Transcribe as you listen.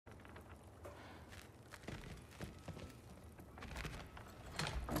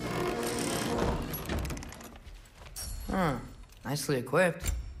Huh. Nicely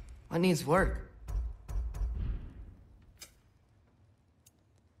equipped. What needs work?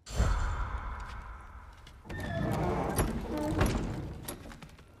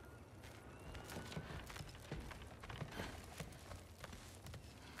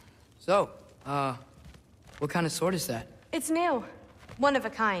 So, what kind of sword is that? It's new. One of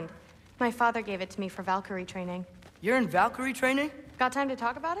a kind. My father gave it to me for Valkyrie training. You're in Valkyrie training? Got time to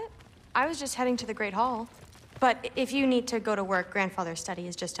talk about it? I was just heading to the Great Hall. But if you need to go to work, Grandfather's study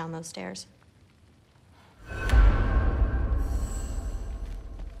is just down those stairs.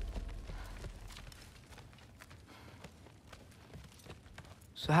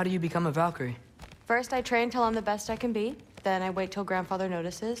 So how do you become a Valkyrie? First, I train till I'm the best I can be. Then I wait till Grandfather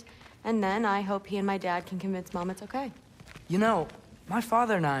notices. And then I hope he and my dad can convince Mom it's okay. You know, my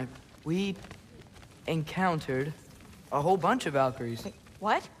father and I, we encountered a whole bunch of Valkyries. Wait,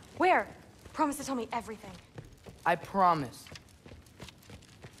 what? Where? Promise to tell me everything. I promise.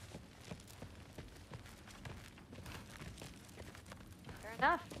 Fair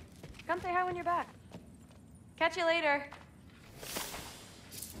enough. Come say hi when you're back. Catch you later.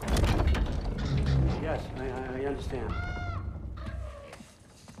 Yes, I understand.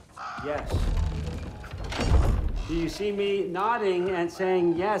 Yes. Do you see me nodding and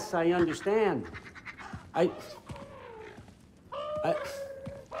saying, yes, I understand?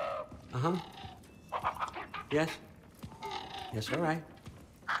 Uh-huh. Yes? Yes, all right.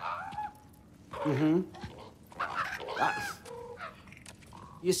 Mm-hmm.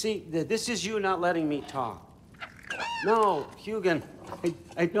 You see, this is you not letting me talk. No, Hugin,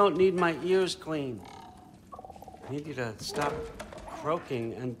 I don't need my ears cleaned. I need you to stop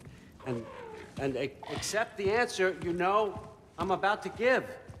croaking and accept the answer you know I'm about to give.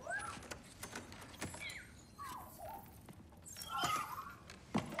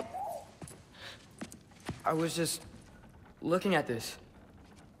 I was just looking at this.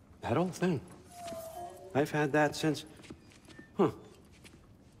 That old thing. I've had that since... Huh.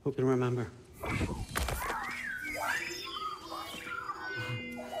 Who can remember?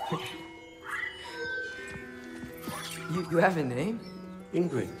 You have a name?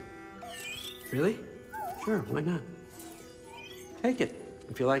 Ingrid. Really? Sure, why not? Take it,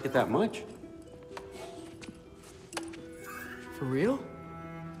 if you like it that much. For real?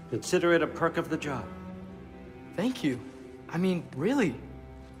 Consider it a perk of the job. Thank you. I mean, really.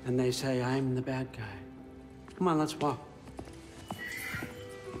 And they say I'm the bad guy. Come on, let's walk.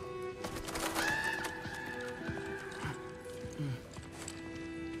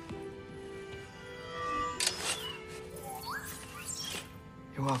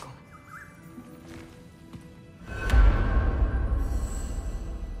 You're welcome.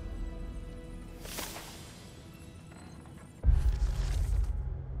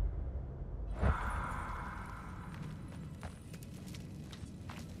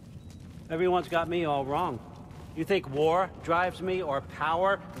 Everyone's got me all wrong. You think war drives me, or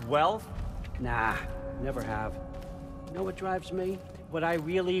power, wealth? Nah, never have. You know what drives me? What I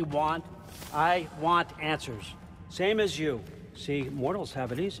really want? I want answers. Same as you. See, mortals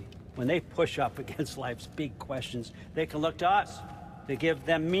have it easy. When they push up against life's big questions, they can look to us. They give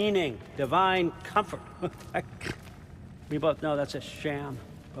them meaning, divine comfort. We both know that's a sham.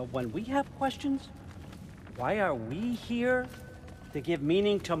 But when we have questions, why are we here? To give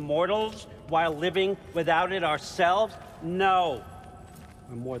meaning to mortals while living without it ourselves? No.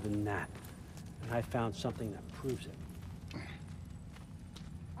 We're more than that. And I found something that proves it.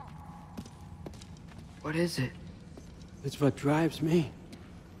 What is it? It's what drives me.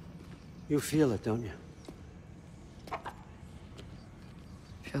 You feel it, don't you?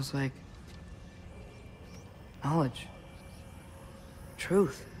 Feels like knowledge.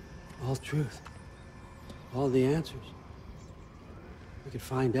 Truth. All truth. All the answers. We could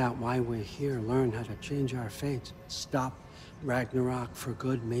find out why we're here, learn how to change our fates, stop Ragnarok for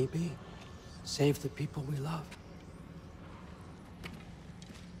good, maybe. Save the people we love.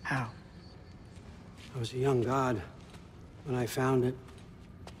 How? I was a young god when I found it.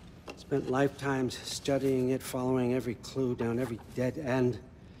 Spent lifetimes studying it, following every clue down every dead end,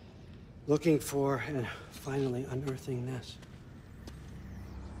 looking for and finally unearthing this.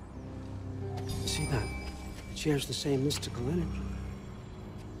 See that? It shares the same mystical energy.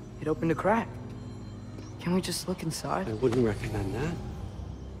 It opened a crack. Can we just look inside? I wouldn't recommend that.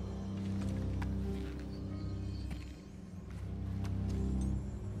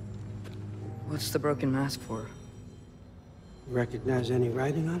 What's the broken mask for? Recognize any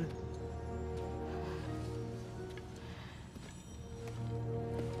writing on it?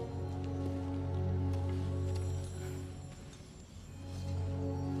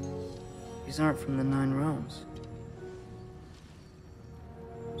 These aren't from the Nine Realms.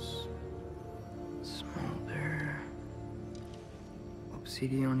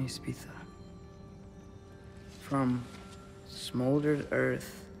 Obsidione Spitha. From smoldered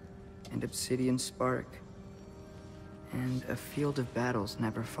earth and obsidian spark, and a field of battles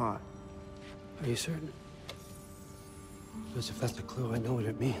never fought. Are you certain? Because if that's a clue, I know what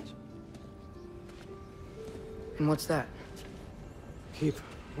it means. And what's that? Keep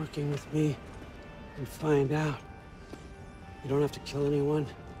working with me and find out. You don't have to kill anyone.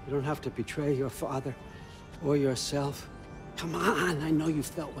 You don't have to betray your father or yourself. Come on, I know you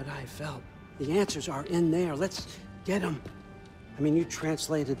felt what I felt. The answers are in there. Let's get them. I mean, you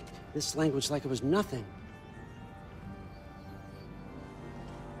translated this language like it was nothing.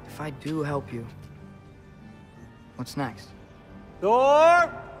 If I do help you, what's next?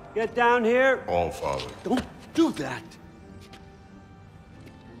 Thor! Get down here! All-Father. Don't do that!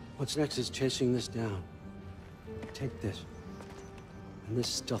 What's next is chasing this down. Take this, and this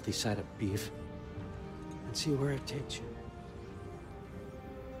stealthy side of beef, and see where it takes you.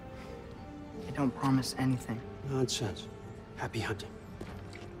 I don't promise anything. Nonsense. Happy hunting.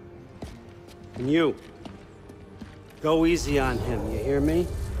 And you, go easy on him, you hear me?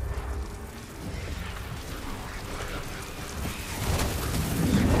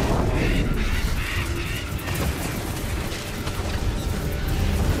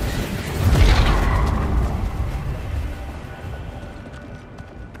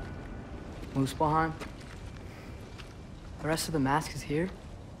 Muspelheim? The rest of the mask is here?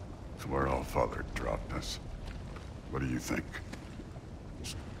 It's where All-Father dropped us. What do you think?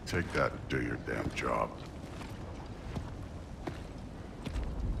 Just take that and do your damn job.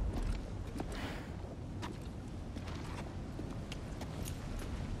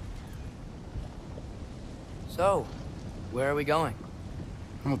 So, where are we going?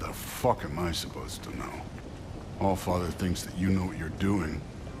 How the fuck am I supposed to know? All-Father thinks that you know what you're doing,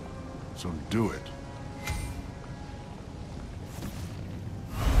 so do it.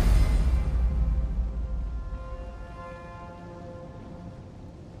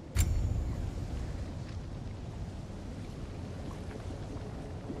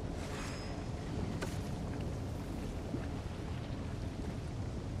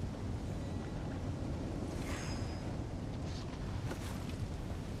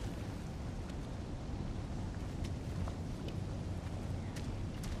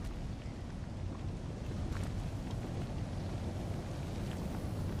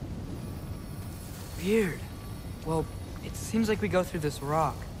 Weird. Well, it seems like we go through this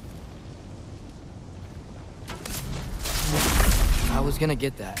rock. I was gonna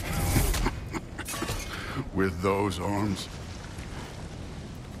get that. With those arms?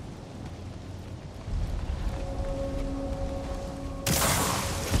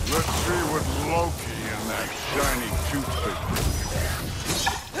 Let's see what Loki and that shiny toothpick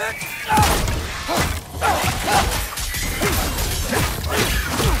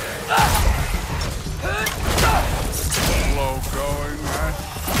slow going, man.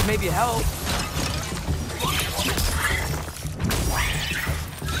 Could maybe help.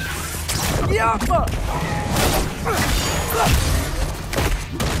 Yappa!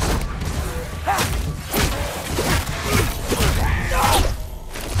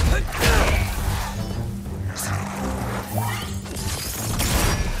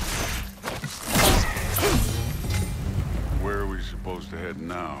 Where are we supposed to head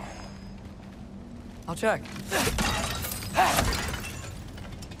now? I'll check.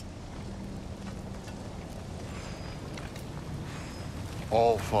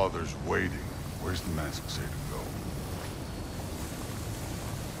 All-Father's waiting. Where's the mask say to go?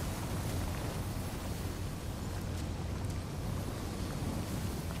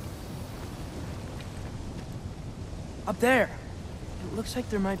 Up there. It looks like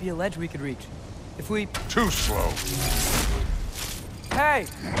there might be a ledge we could reach. If we... Too slow. Hey!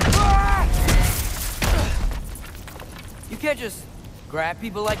 You can't just grab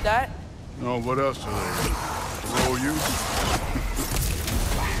people like that. No, what else are they? Throw you?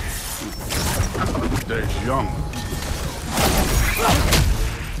 Days young.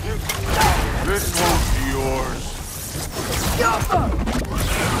 This won't be yours.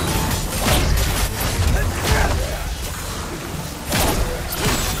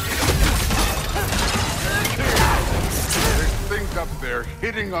 There's things up there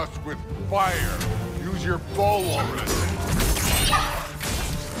hitting us with fire. Use your bow already.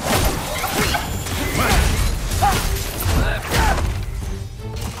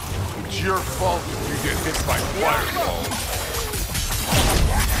 It's your fault if you get hit by fireballs.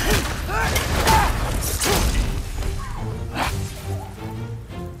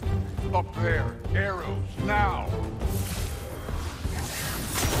 Up there, arrows, now!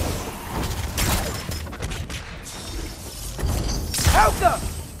 You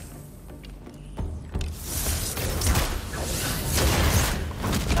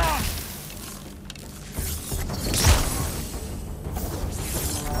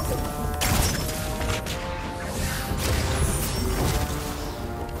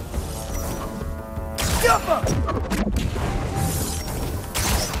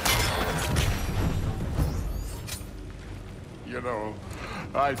know,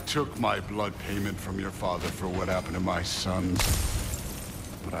 I took my blood payment from your father for what happened to my sons,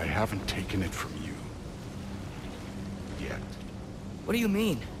 but I haven't taken it from you. Yet. What do you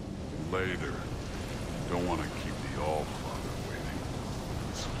mean? Later. Don't want to keep the All-Father waiting.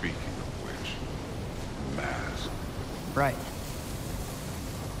 Speaking of which, mask. Right.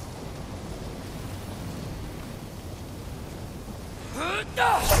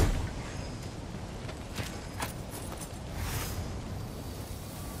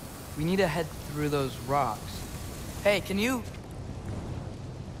 We need to head through those rocks. Hey, can you...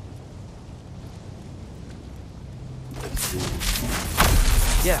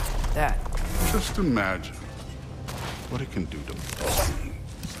 Yeah, that. Just imagine what it can do to me.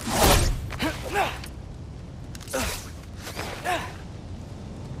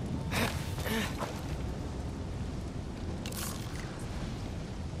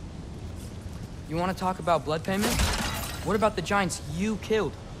 You want to talk about blood payment? What about the giants you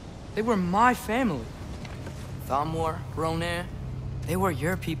killed? They were my family. Thamor, Ronair, they were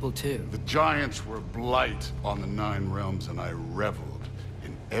your people too. The giants were blight on the Nine Realms, and I reveled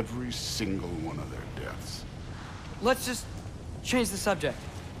in every single one of their deaths. Let's just change the subject.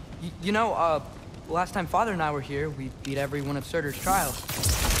 You know, last time Father and I were here, we beat every one of Surtur's trials.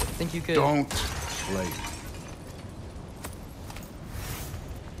 Think you could... Don't play me.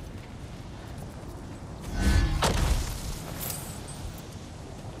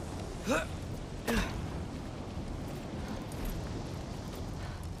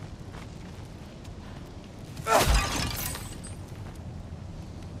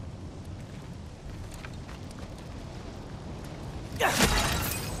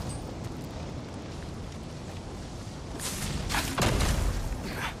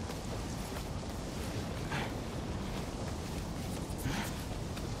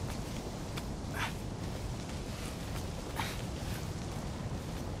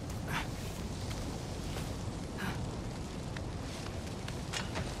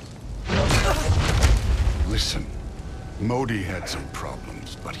 Listen, Modi had some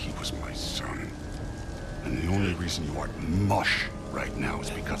problems, but he was my son. And the only reason you aren't mush right now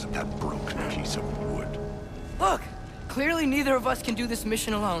is because of that broken piece of wood. Look! Clearly neither of us can do this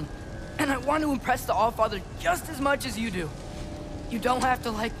mission alone. And I want to impress the Allfather just as much as you do. You don't have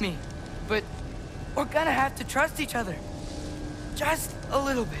to like me, but we're gonna have to trust each other. Just a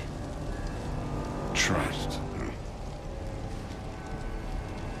little bit. Trust.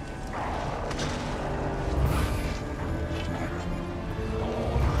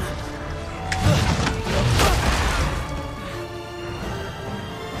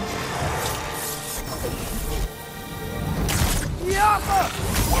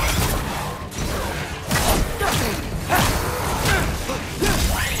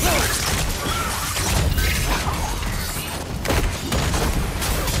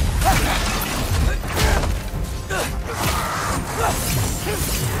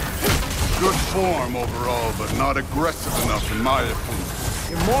 Good form overall, but not aggressive enough in my opinion.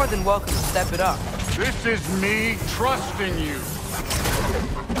 You're more than welcome to step it up. This is me trusting you.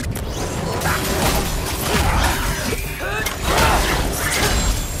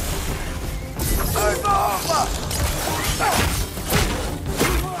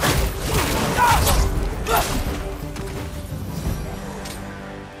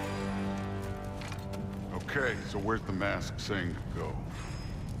 Okay, so where's the mask saying to go?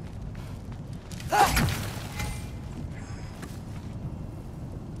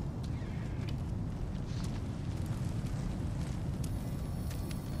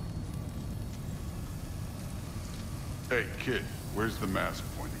 Hey, kid, where's the mask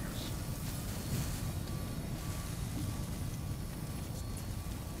pointing us?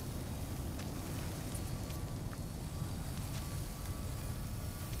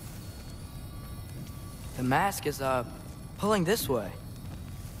 The mask is, pulling this way.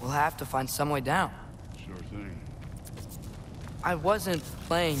 We'll have to find some way down. Sure thing. I wasn't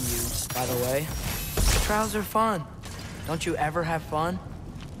playing you, by the way. Trials are fun. Don't you ever have fun?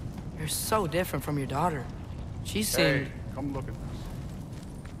 You're so different from your daughter. She seemed... Hey, come look at this.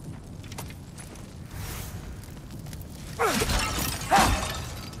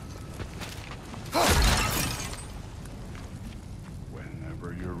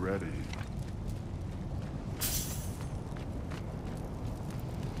 Whenever you're ready.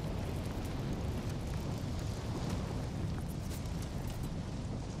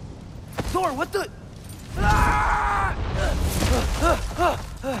 door, what the... Ah!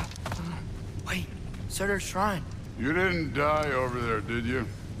 Wait, Surtur's shrine. You didn't die over there, did you?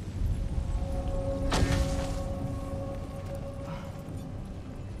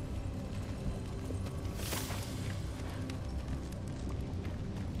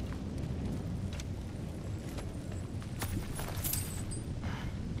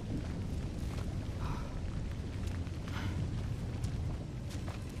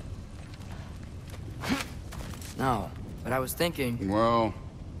 No, but I was thinking... Well,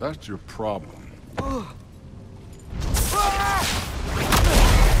 that's your problem.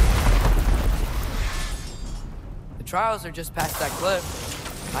 The trials are just past that cliff.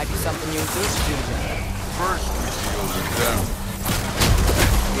 Might be something you and Zeus should do together. First, we deal with them.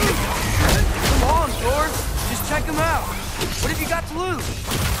 Come on, Thor! Just check them out! What have you got to lose?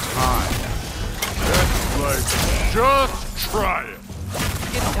 Time. That's like, just try it.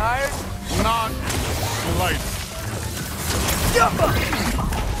 You getting tired? Not slightly.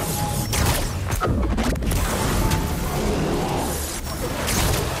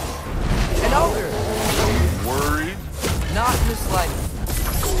 An ogre! Worried? Not in the slightest.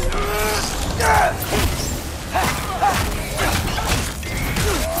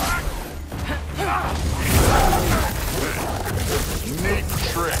 Neat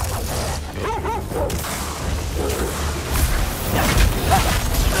trick.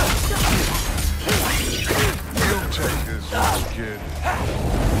 You'll take this one, kid.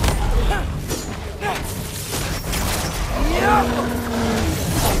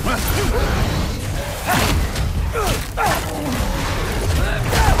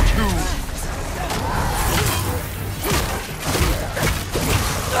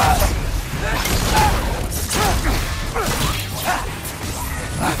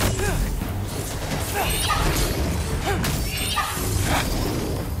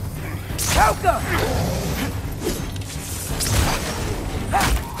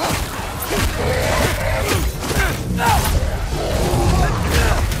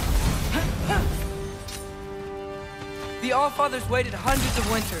 The Allfather's waited hundreds of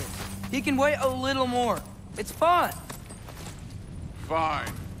winters. He can wait a little more. It's fun.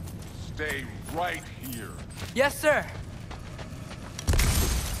 Fine. Stay right here. Yes, sir.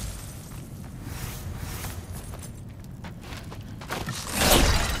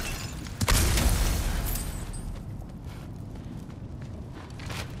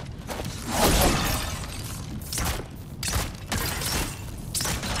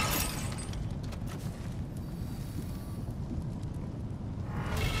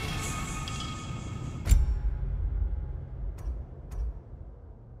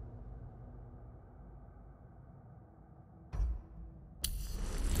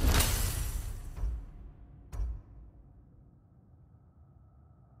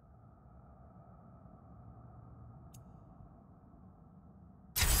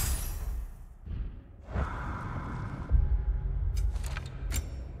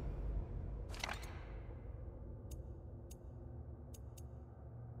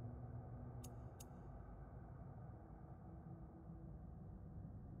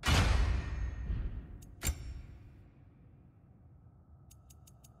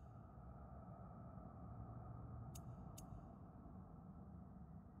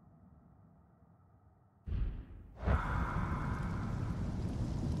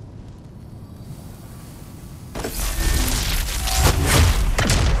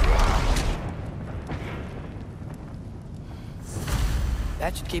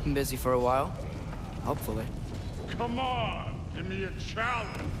 That should keep him busy for a while. Hopefully. Come on, give me a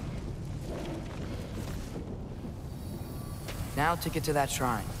challenge. Now to get to that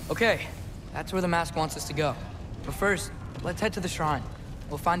shrine. Okay, that's where the mask wants us to go. But first, let's head to the shrine.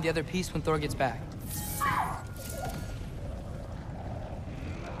 We'll find the other piece when Thor gets back.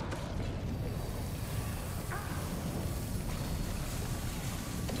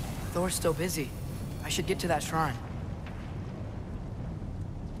 Thor's still busy. I should get to that shrine.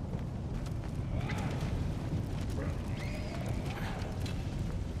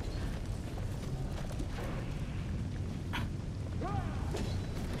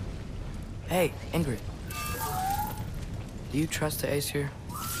 Hey, Ingrid. Do you trust the Aesir?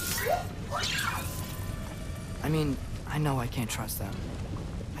 I mean, I know I can't trust them.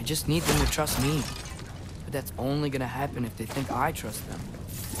 I just need them to trust me. But that's only gonna happen if they think I trust them.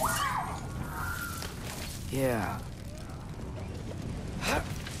 Yeah.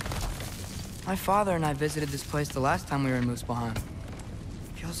 My father and I visited this place the last time we were in Muspelheim.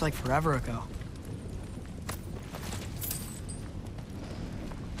 Feels like forever ago.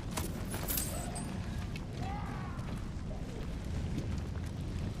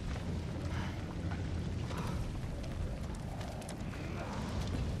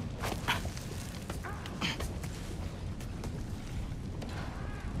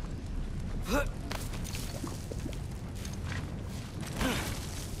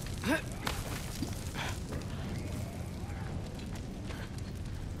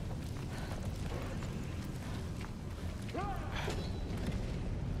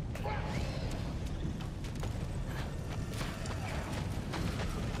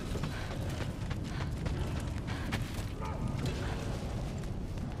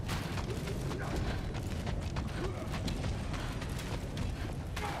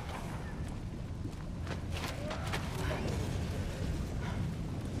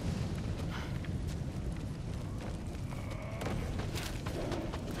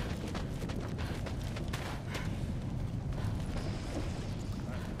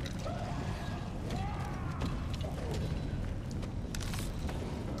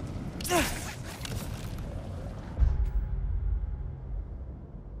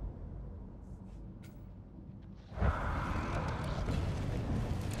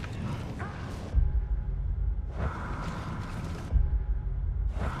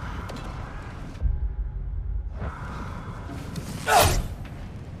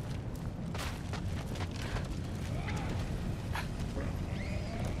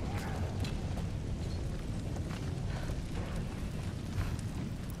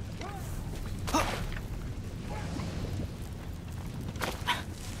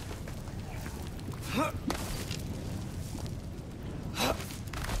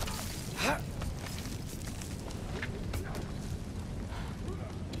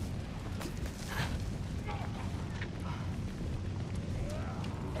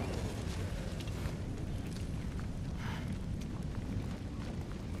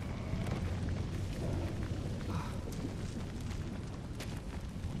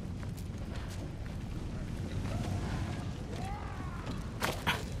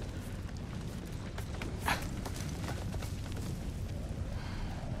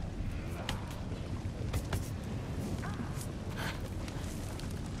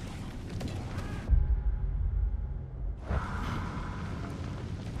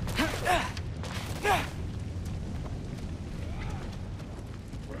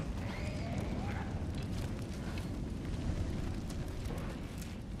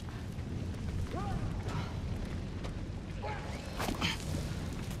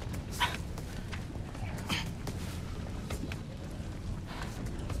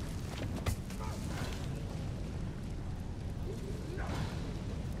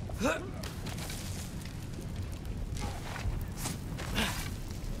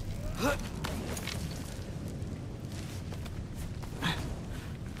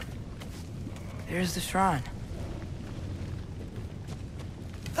 There's the shrine.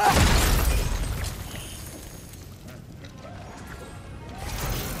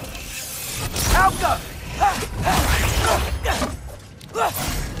 Alka!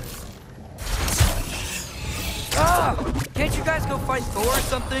 Can't you guys go fight Thor or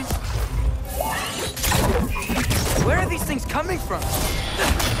something? Where are these things coming from?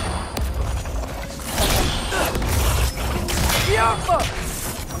 Yama!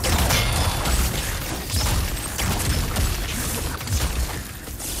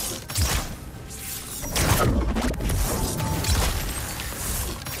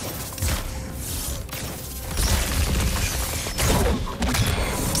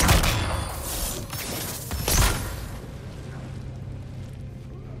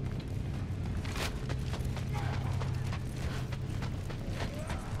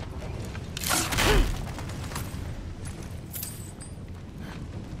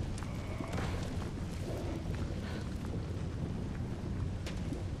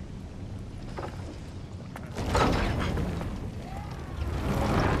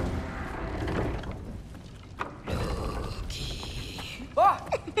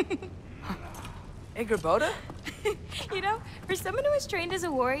 Hey, Gerboda? You know, for someone who was trained as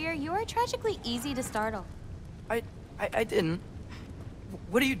a warrior, you are tragically easy to startle. I didn't.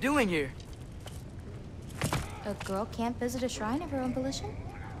 What are you doing here? A girl can't visit a shrine of her own volition?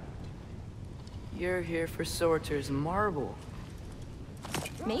 You're here for Sorter's marble.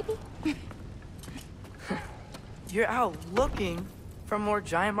 Maybe. You're out looking for more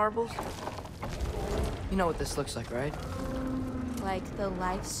giant marbles? You know what this looks like, right? Like the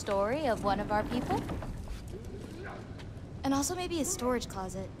life story of one of our people? And also maybe a storage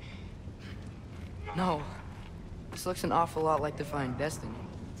closet. No. This looks an awful lot like Defying Destiny.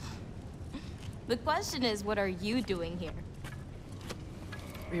 The question is, what are you doing here?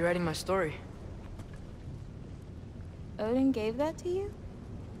 Rewriting my story. Odin gave that to you?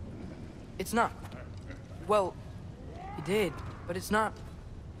 It's not. Well, he did, but it's not.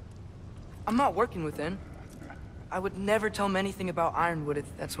 I'm not working with him. I would never tell him anything about Ironwood if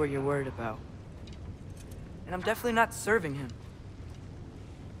that's what you're worried about. And I'm definitely not serving him.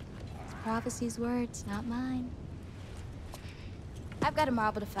 It's Prophecy's words, not mine. I've got a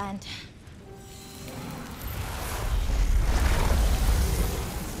marble to find.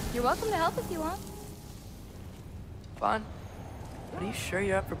 You're welcome to help if you want. Vaughn, are you sure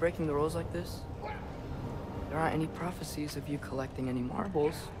you're up for breaking the rules like this? There aren't any prophecies of you collecting any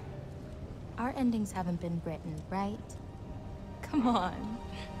marbles. Our endings haven't been written, right? Come on.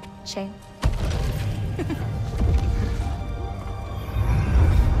 Shane.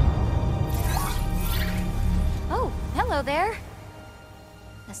 Oh, hello there.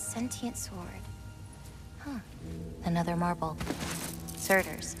 A sentient sword. Huh. Another marble.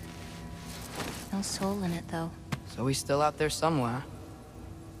 Surtur's. No soul in it, though. So he's still out there somewhere.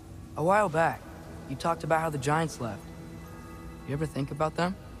 A while back, you talked about how the Giants left. You ever think about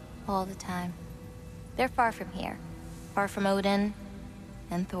them? All the time. They're far from here. Far from Odin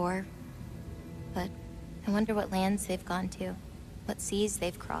and Thor. But I wonder what lands they've gone to. What seas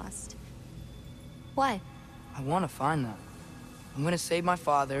they've crossed. Why? I want to find them. I'm gonna save my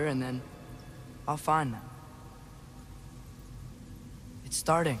father, and then I'll find them. It's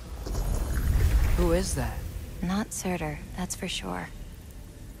starting. Who is that? Not Surtur, that's for sure.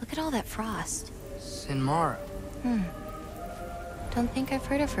 Look at all that frost. Sinmara. Don't think I've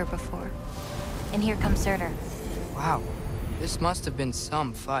heard of her before. And here comes Surtur. Wow. This must have been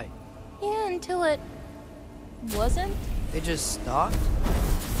some fight. Yeah, until it... wasn't? They just stopped?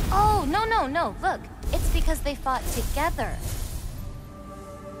 Oh, no. Look, it's because they fought together.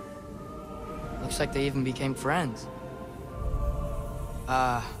 Looks like they even became friends.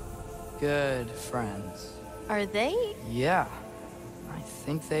 Good friends. Are they? Yeah, I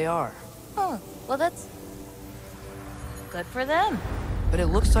think they are. Oh, well that's... good for them. But it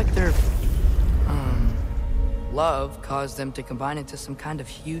looks like their, love caused them to combine into some kind of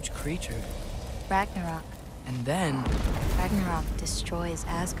huge creature. Ragnarok. And then... Ragnarok destroys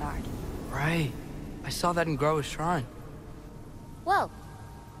Asgard. Right. I saw that in Groa's shrine. Well,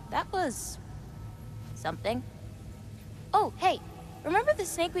 that was... something. Oh, hey, remember the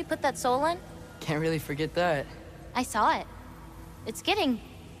snake we put that soul in? Can't really forget that. I saw it. It's getting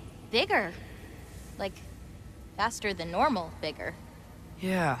bigger. Like, faster than normal bigger.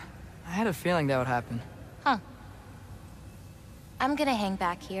 Yeah, I had a feeling that would happen. Huh. I'm gonna hang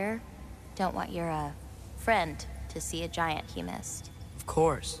back here. Don't want your, friend to see a giant he missed. Of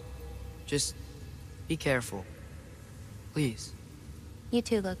course. Just be careful. Please. You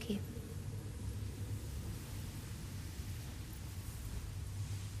too, Loki.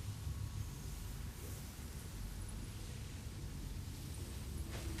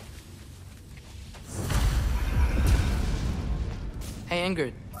 Hey,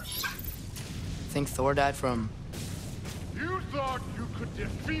 Ingrid. Think Thor died from... You thought you could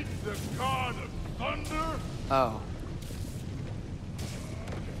defeat the god of thunder? Oh.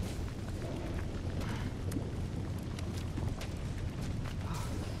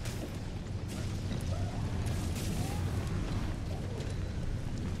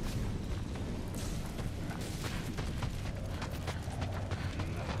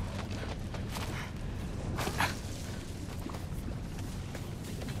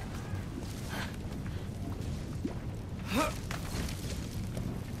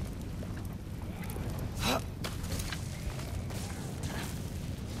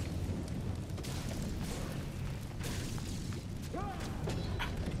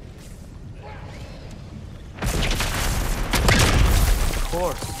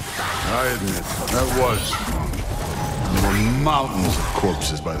 I admit, that was fun. There were mountains of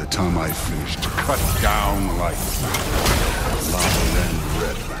corpses by the time I finished, cut down like lava ran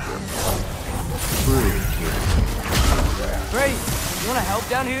red with them. Pretty Great! You wanna help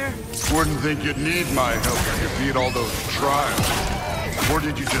down here? Wouldn't think you'd need my help if you beat all those trials. Or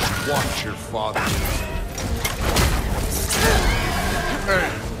did you just watch your father? Hey,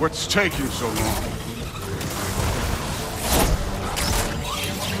 what's taking so long?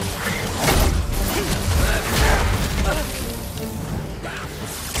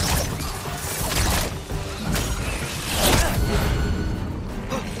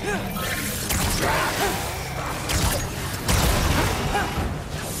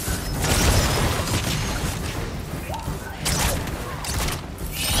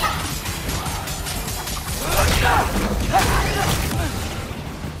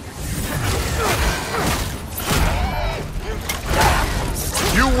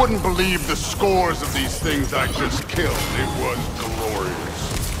 You wouldn't believe the scores of these things I just killed. It was glorious.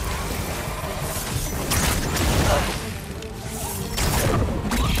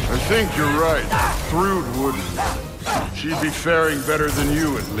 As think you're right. Thrud wouldn't. She'd be faring better than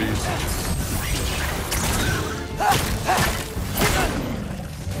you, at least.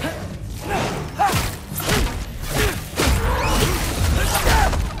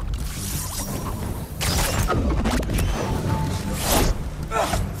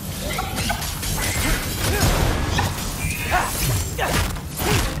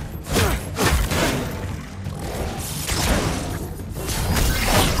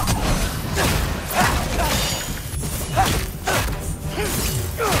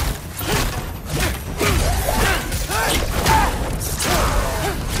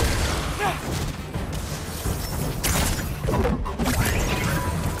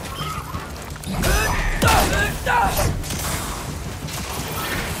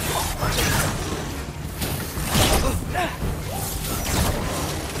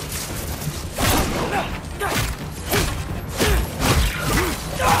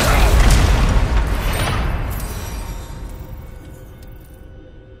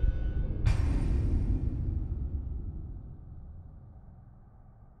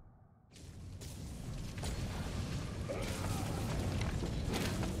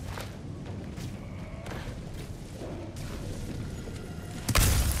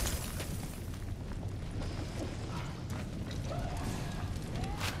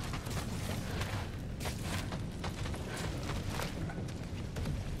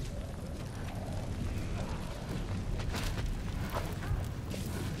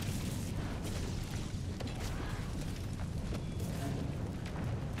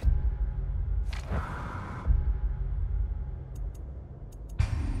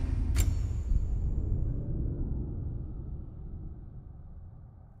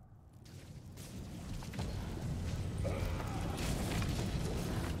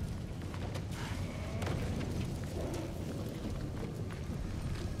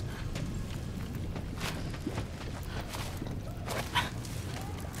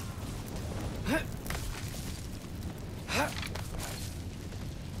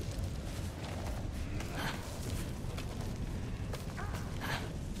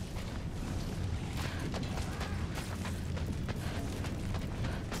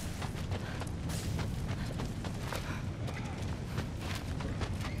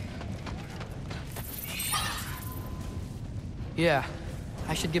 Yeah,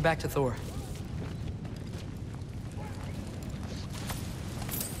 I should get back to Thor.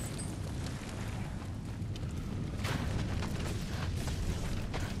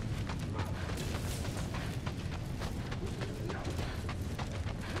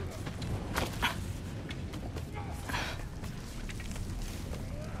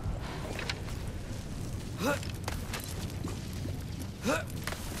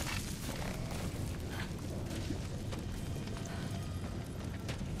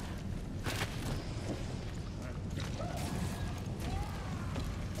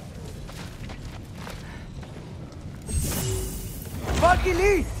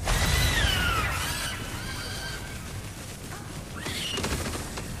 Lee!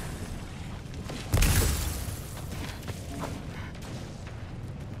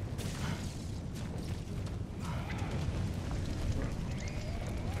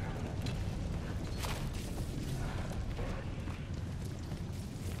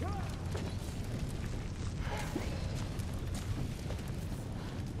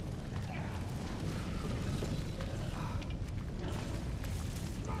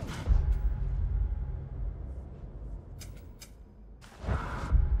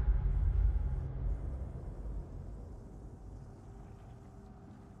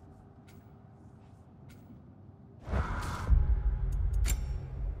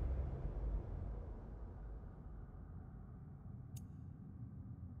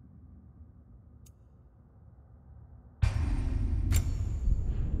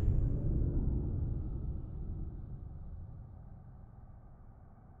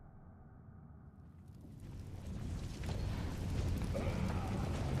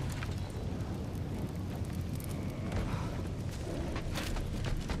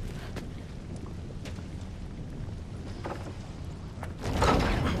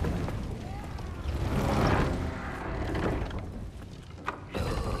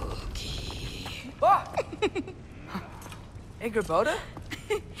 Hey, Gerboda?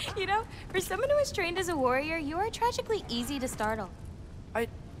 You know, for someone who was trained as a warrior, you are tragically easy to startle. I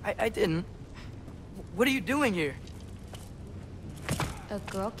didn't. What are you doing here? A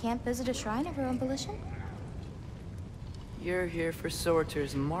girl can't visit a shrine of her own volition? You're here for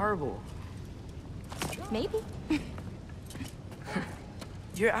Sorter's marble. Maybe.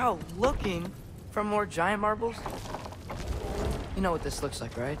 You're out looking for more giant marbles? You know what this looks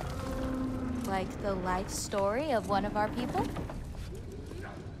like, right? like the life story of one of our people.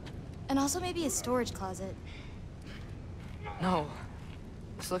 And also maybe a storage closet. No.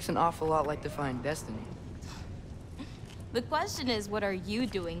 This looks an awful lot like Defying Destiny. The question is, what are you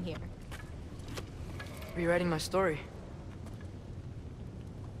doing here? Rewriting my story.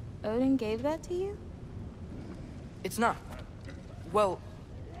 Odin gave that to you? It's not. Well,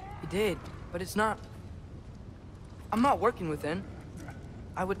 he did, but it's not. I'm not working with him.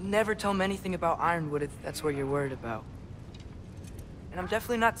 I would never tell him anything about Ironwood if that's what you're worried about. And I'm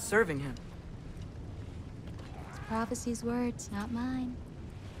definitely not serving him. It's prophecy's words, not mine.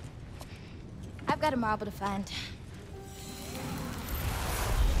 I've got a marble to find.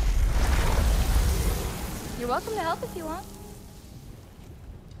 You're welcome to help if you want.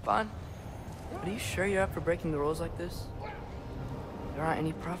 Fine. But are you sure you're up for breaking the rules like this? There aren't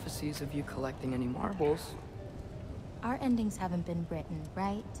any prophecies of you collecting any marbles. Our endings haven't been written,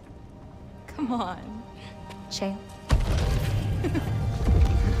 right? Come on. Champ.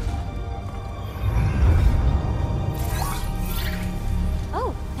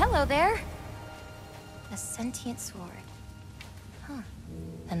 Oh, hello there. A sentient sword. Huh.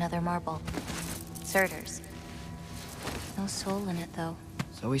 Another marble. Surtur's. No soul in it, though.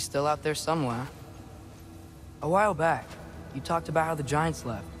 So he's still out there somewhere. A while back, you talked about how the giants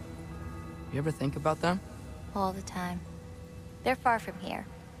left. You ever think about them? All the time. They're far from here.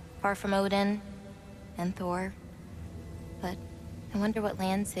 Far from Odin and Thor. But I wonder what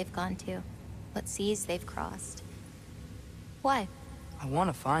lands they've gone to. What seas they've crossed. Why? I want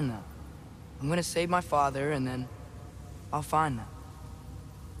to find them. I'm gonna save my father, and then I'll find them.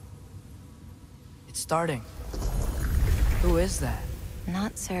 It's starting. Who is that?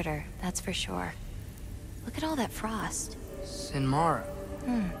 Not Surtur, that's for sure. Look at all that frost. Sinmara.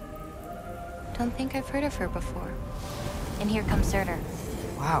 Don't think I've heard of her before. And here comes Surtur.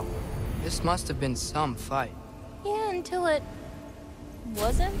 Wow. This must have been some fight. Yeah, until it...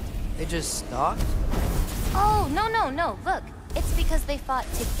 wasn't? They just stalked? Oh, no. Look, it's because they fought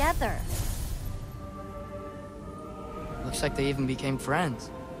together. Looks like they even became friends.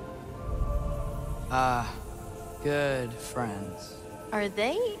 Good friends. Are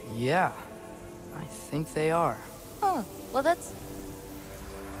they? Yeah, I think they are. Oh, well that's...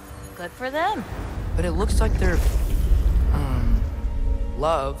 good for them. But it looks like their,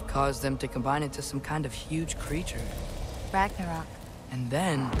 love caused them to combine into some kind of huge creature. Ragnarok. And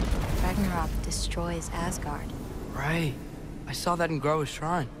then... Ragnarok destroys Asgard. Right. I saw that in Groa's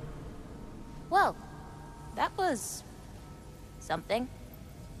shrine. Well, that was... something.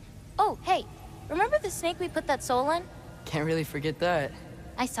 Oh, hey, remember the snake we put that soul in? Can't really forget that.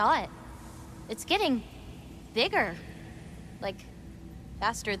 I saw it. It's getting... bigger. Like,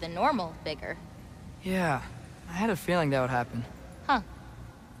 faster than normal bigger. Yeah, I had a feeling that would happen. Huh.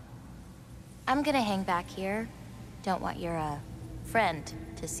 I'm gonna hang back here. Don't want your, friend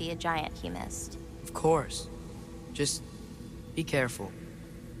to see a giant he missed. Of course. Just be careful.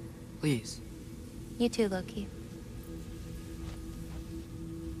 Please. You too, Loki.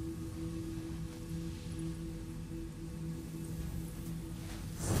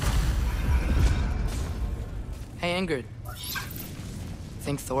 Hey, Ingrid.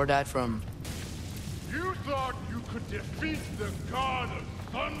 Think Thor died from... You thought you could defeat the god of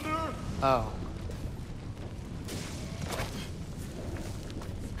thunder? Oh.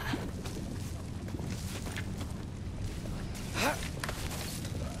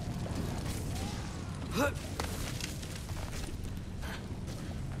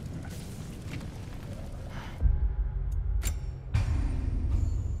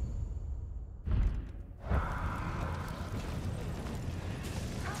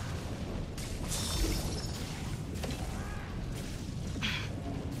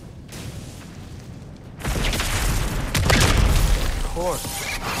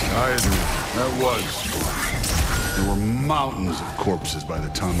 I agree. That was. There were mountains of corpses by the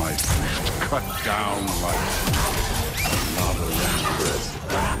time I cut down like lava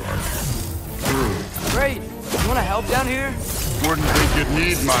lamb. Great! You wanna help down here? Wouldn't think you'd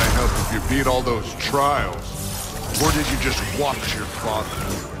need my help if you beat all those trials. Or did you just watch your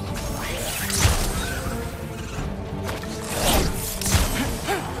father?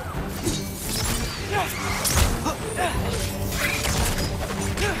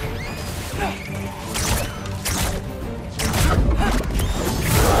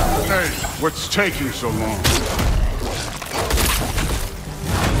 Hey, what's taking so long?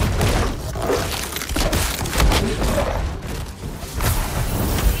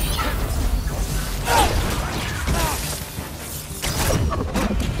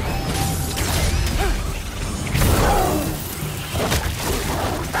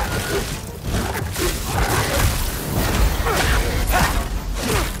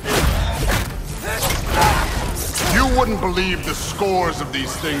 wouldn't believe the scores of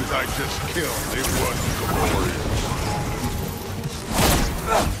these things I just killed. It was glorious.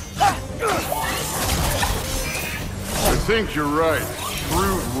 I think you're right.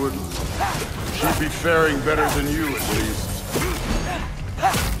 Brood wouldn't. She'd be faring better than you, at least.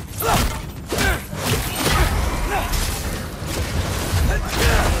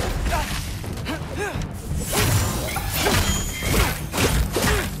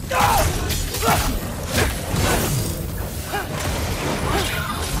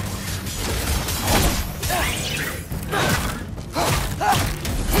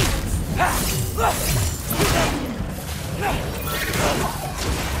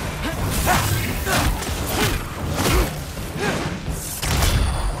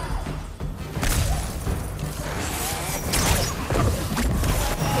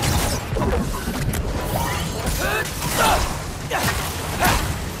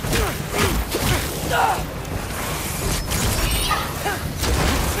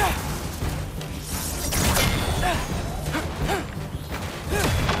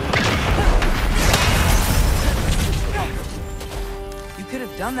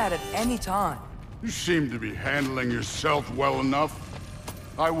 Done that at any time. You seem to be handling yourself well enough.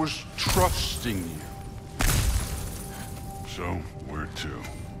 I was trusting you. So, where to?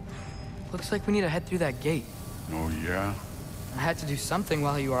 Looks like we need to head through that gate. Oh, yeah? I had to do something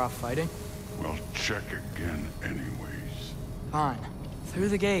while you were off fighting. Well, check again anyways. Fine. Through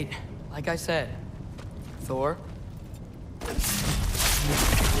the gate, like I said. Thor?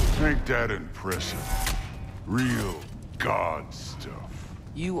 Ain't that impressive? Real god stuff.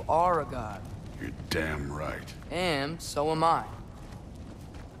 You are a god. You're damn right. And so am I.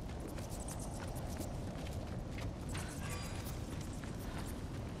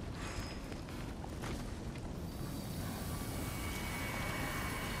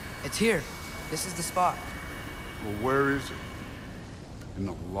 It's here. This is the spot. Well, where is it? In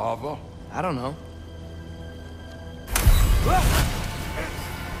the lava? I don't know.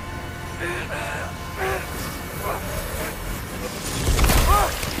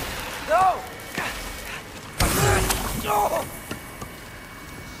 No! No!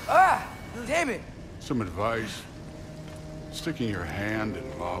 Ah! Damn it! Some advice. Sticking your hand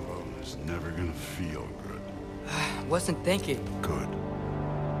in lava is never gonna feel good. Wasn't thinking. Good.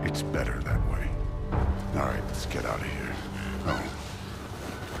 It's better that way. All right, let's get out of here. Oh.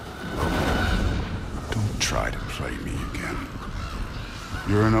 Don't try to play me again.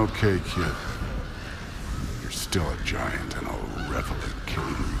 You're an okay kid. You're still a giant, and I'll revel in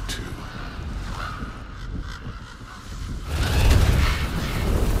killing you too.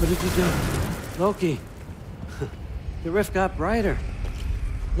 What did you do? Loki. The rift got brighter.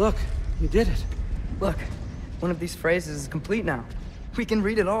 Look, you did it. Look, one of these phrases is complete now. We can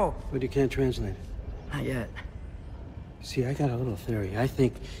read it all. But you can't translate it. Not yet. See, I got a little theory. I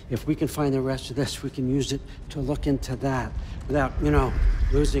think if we can find the rest of this, we can use it to look into that without, you know,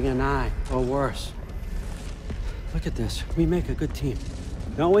 losing an eye or worse. Look at this. We make a good team.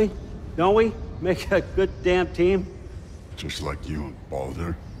 Don't we? Don't we? Make a good damn team? Just like you and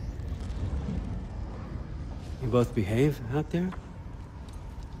Baldur. You both behave out there?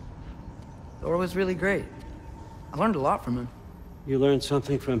 Thor was really great. I learned a lot from him. You learned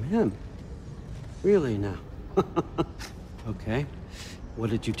something from him? Really now? Okay.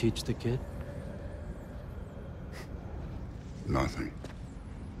 What did you teach the kid? Nothing.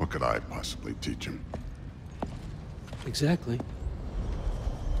 What could I possibly teach him? Exactly.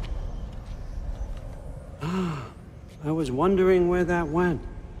 I was wondering where that went.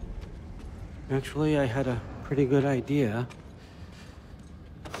 Actually, I had a pretty good idea.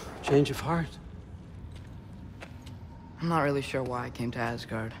 Change of heart. I'm not really sure why I came to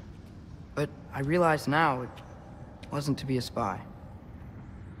Asgard. But I realize now it wasn't to be a spy.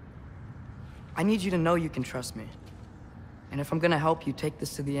 I need you to know you can trust me. And if I'm gonna help you take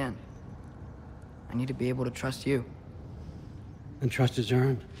this to the end, I need to be able to trust you. And trust is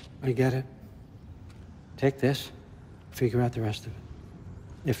earned. I get it. Take this. Figure out the rest of it.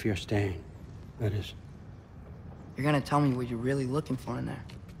 If you're staying, that is. You're gonna tell me what you're really looking for in there.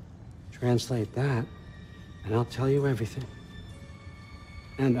 Translate that, and I'll tell you everything.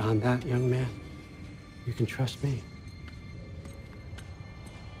 And on that, young man, you can trust me.